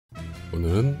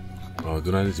오늘은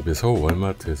누나네 집에서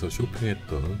월마트에서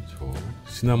쇼핑했던 저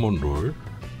시나몬롤을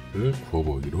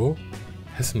구워보기로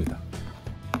했습니다.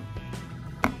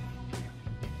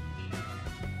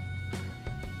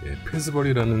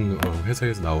 필스버리라는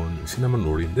회사에서 나온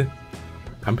시나몬롤인데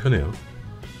간편해요.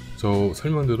 저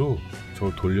설명대로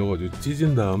저걸 돌려가지고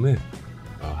찢은 다음에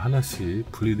하나씩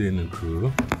분리되어 있는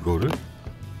그 롤을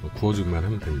구워주기만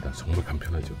하면 됩니다. 정말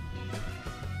간편하죠.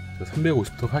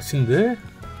 350도 핫인데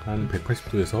한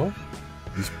 180도에서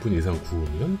 20분 이상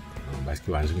구우면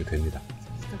맛있게 완성이 됩니다.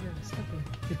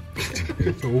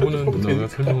 오븐은 누나가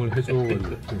설명을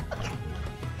해줘가지고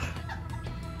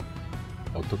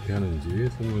어떻게 하는지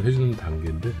설명을 해주는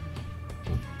단계인데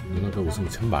누나가 웃음이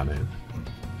참 많아요.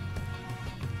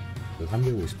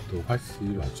 350도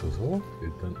핫이 맞춰서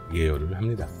일단 예열을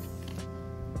합니다.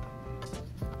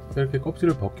 이렇게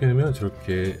껍질을 벗겨내면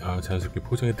저렇게 자연스럽게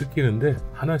포장에 뜯기는데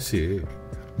하나씩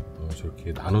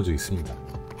저렇게 나눠져 있습니다.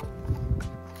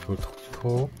 그걸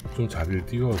턱턱 좀 자리를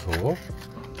띄워서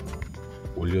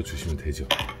올려주시면 되죠.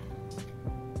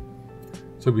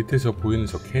 저 밑에 보이는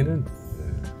저 캔은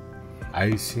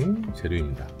아이싱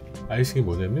재료입니다. 아이싱이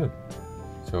뭐냐면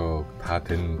저 다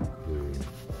된 그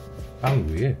빵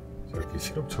위에 저렇게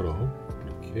시럽처럼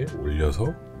이렇게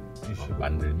올려서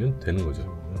만들면 되는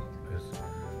거죠.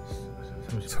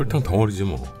 설탕 덩어리지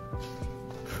뭐.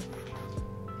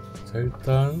 자,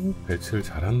 일단 배치를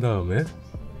잘 한 다음에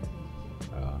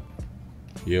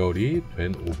예열이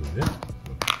된 오븐에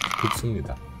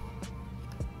굽습니다.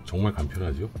 정말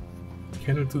간편하죠.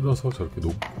 캔을 뜯어서 저렇게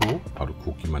놓고 바로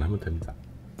굽기만 하면 됩니다.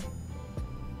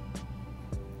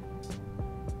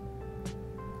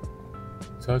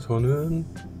 자, 저는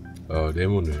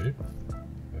레몬을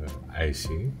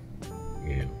아이싱에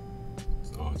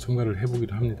첨가를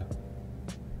해보기로 합니다.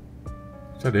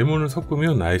 자, 레몬을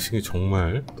섞으면 아이싱이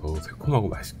정말 더 새콤하고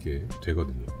맛있게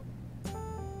되거든요.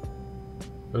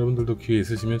 여러분들도 기회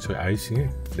있으시면 저희 아이싱에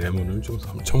레몬을 좀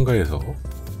첨가해서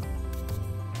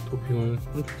토핑을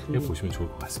해보시면 좋을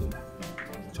것 같습니다.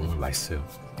 정말 맛있어요.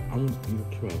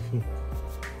 이렇게 와서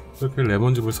이렇게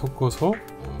레몬즙을 섞어서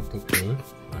토핑을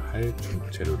할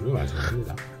재료를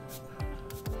완성합니다.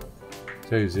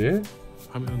 자, 이제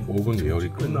오븐 예열이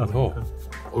끝나서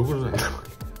얼굴은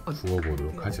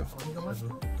구워보도록 하죠.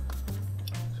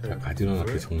 자,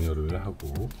 가지런하게 정렬을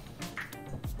하고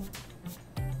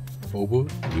오븐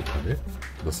밑판에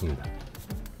넣습니다.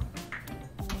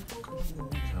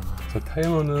 자,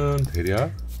 타이머는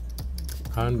대략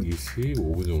한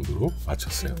 25분 정도로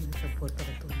맞췄어요.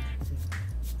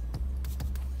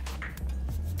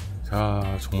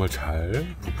 자, 정말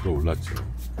잘 부풀어 올랐죠.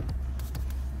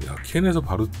 야, 캔에서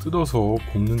바로 뜯어서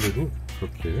굽는데도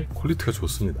그렇게 퀄리티가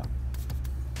좋습니다.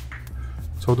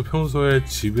 저도 평소에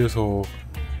집에서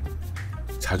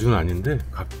자주는 아닌데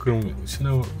가끔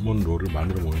시나몬롤을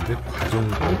만들어 먹는데 과정이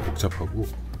너무 복잡하고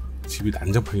집이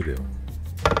난장판이 돼요.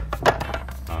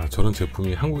 저런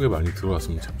제품이 한국에 많이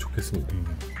들어왔으면 참 좋겠습니다.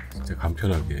 진짜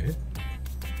간편하게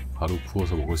바로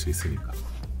구워서 먹을 수 있으니까.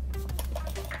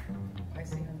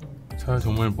 자,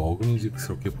 정말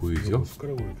먹음직스럽게 보이죠?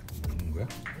 숟가락으로 넣는 거야?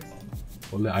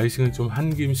 원래 아이싱을 좀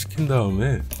한 김 식힌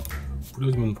다음에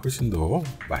뿌려주면 훨씬 더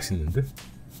맛있는데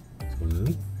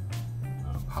저는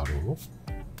바로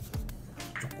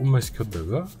조금만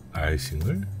식혔다가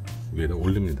아이싱을 위에다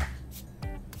올립니다.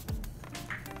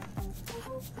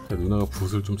 자, 누나가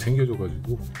붓을 좀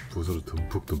챙겨줘가지고 붓으로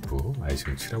듬뿍듬뿍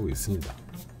아이싱을 칠하고 있습니다.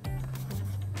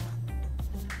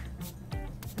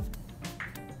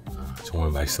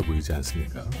 정말 맛있어 보이지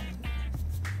않습니까?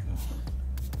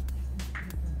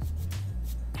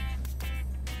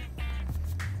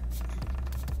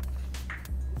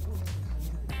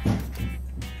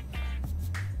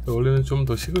 원래는 좀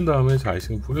더 식은 다음에 저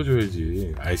아이싱을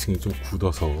뿌려줘야지 아이싱이 좀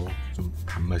굳어서 좀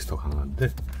단맛이 더 강한데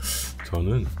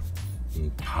저는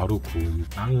바로 구운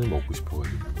빵을 먹고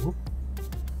싶어가지고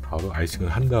바로 아이싱을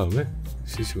한 다음에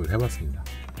시식을 해봤습니다.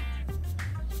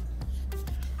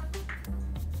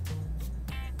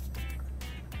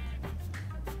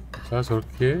 자,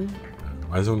 저렇게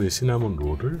완성된 시나몬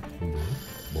롤을 한번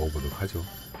먹어보도록 하죠.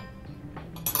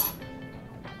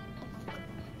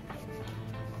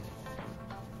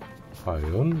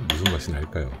 과연 무슨 맛이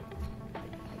날까요?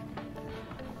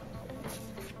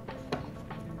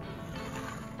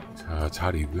 자,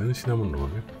 잘 익은 시나몬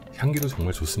롤 향기도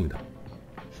정말 좋습니다.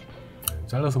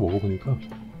 잘라서 먹어보니까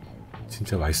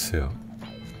진짜 맛있어요.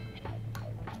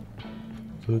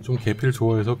 저는 좀 계피를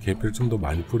좋아해서 계피를 좀 더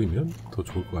많이 뿌리면 더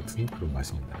좋을 것 같은 그런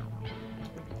맛입니다.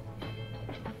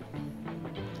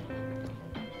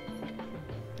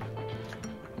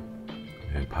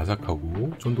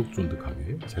 바삭하고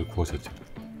쫀득쫀득하게 잘 구워졌죠.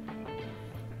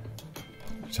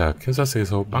 자,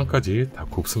 캔사스에서 빵까지 다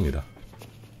굽습니다.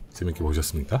 재밌게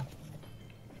보셨습니까?